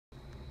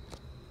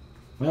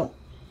Well,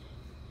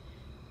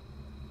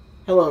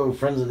 hello,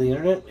 friends of the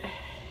internet.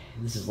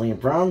 This is Liam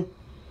Brown.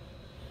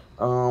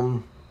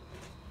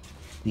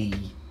 The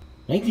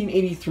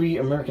 1983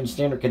 American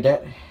Standard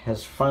Cadet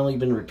has finally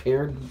been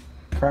repaired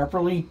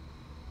properly.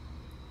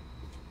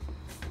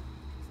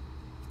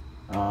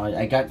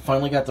 I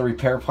finally got the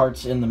repair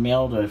parts in the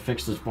mail to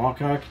fix this ball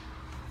cock.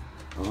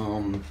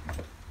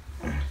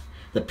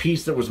 The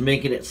piece that was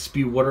making it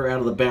spew water out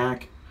of the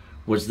back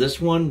was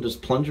this one, this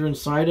plunger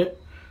inside it.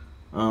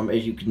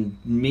 As you can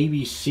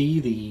maybe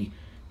see, the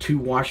two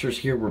washers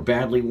here were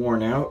badly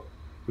worn out,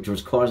 which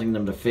was causing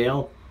them to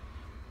fail.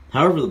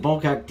 However, the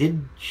ball cock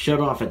did shut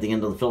off at the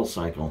end of the fill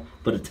cycle,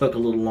 but it took a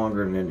little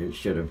longer than it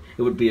should have.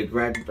 It would be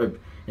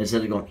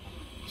instead of going,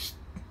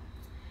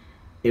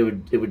 it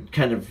would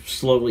kind of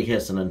slowly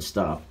hiss and then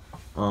stop.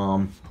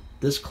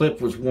 This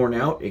clip was worn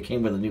out. It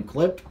came with a new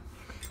clip.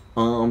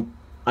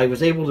 I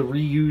was able to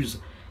reuse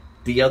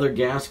the other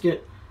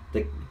gasket,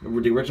 the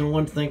original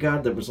one, thank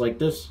God, that was like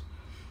this,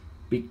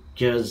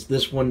 because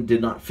this one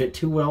did not fit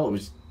too well. It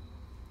was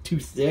too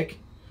thick,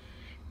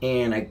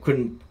 and I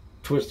couldn't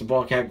twist the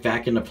ball cock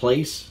back into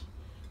place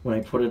when I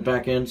put it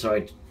back in, so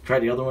I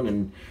tried the other one,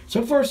 and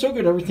so far so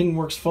good. Everything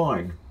works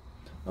fine.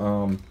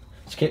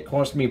 This kit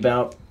cost me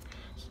about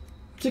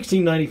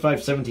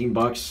 $16.95,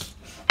 $17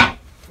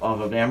 off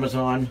of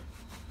Amazon,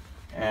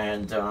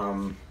 and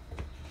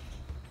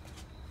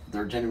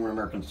they're genuine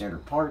American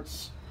Standard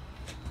parts.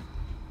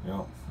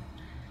 Well,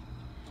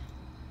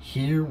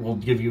 here we'll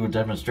give you a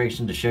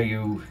demonstration to show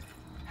you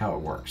how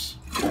it works.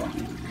 And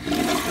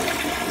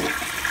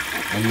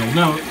you'll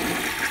note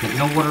that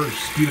no water is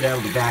spewed out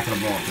of the back of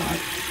the ball cock.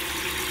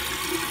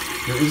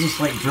 There is a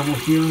slight dribble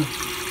here,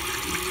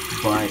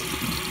 but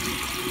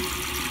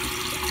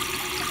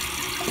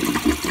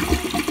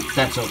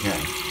that's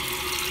okay.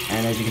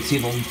 And as you can see,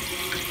 the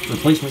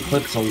replacement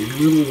clip's a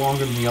little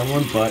longer than the other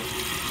one, but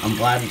I'm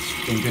glad it's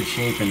in good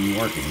shape and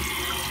working.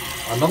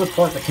 Another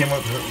part that came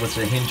with it was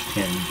a hinge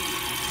pin,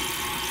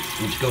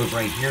 which goes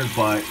right here,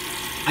 but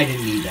I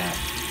didn't need that.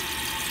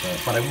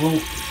 But I will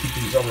keep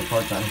these other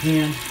parts on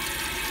hand,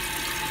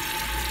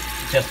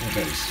 just in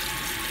case.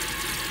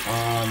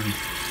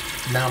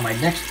 Now my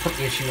next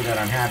issue that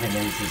I'm having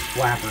is this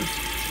flapper's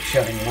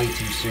shutting way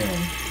too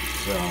soon.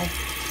 So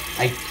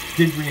I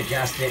did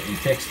readjust it and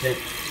fixed it,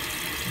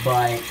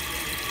 but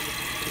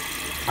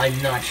I'm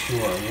not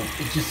sure.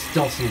 It just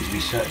still seems to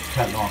be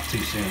cutting off too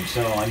soon.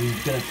 So I'm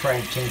going to try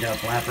and change out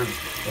flappers.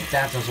 If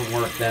that doesn't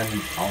work, then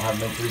I'll have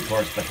no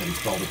recourse but to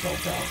install the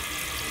tilt out.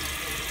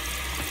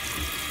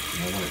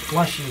 Now when it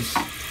flushes,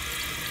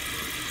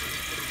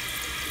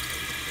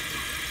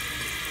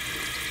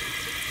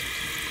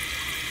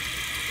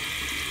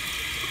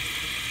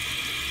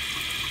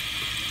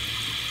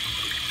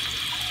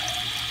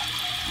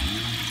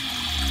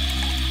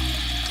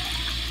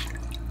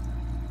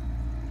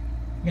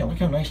 yeah, look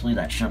how nicely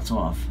that shuts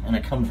off, and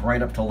it comes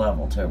right up to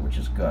level too, which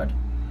is good.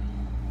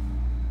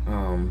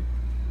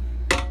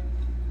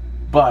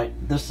 But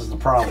this is the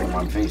problem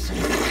I'm facing.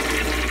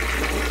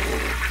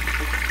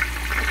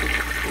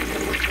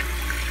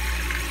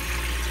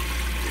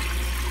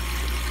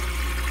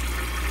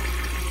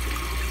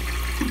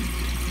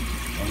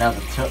 And now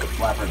the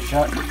flapper is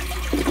shut.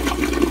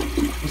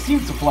 It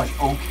seems to flush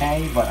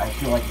okay, but I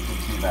feel like it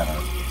could do better.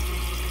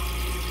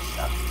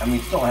 I mean,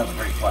 it still has a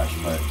great flush,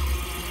 but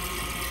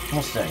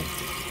we'll see.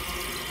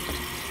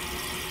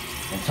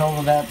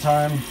 Until that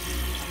time,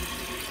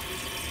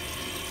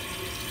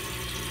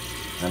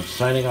 I'm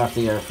signing off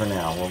the air for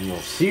now. We'll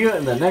see you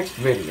in the next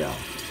video.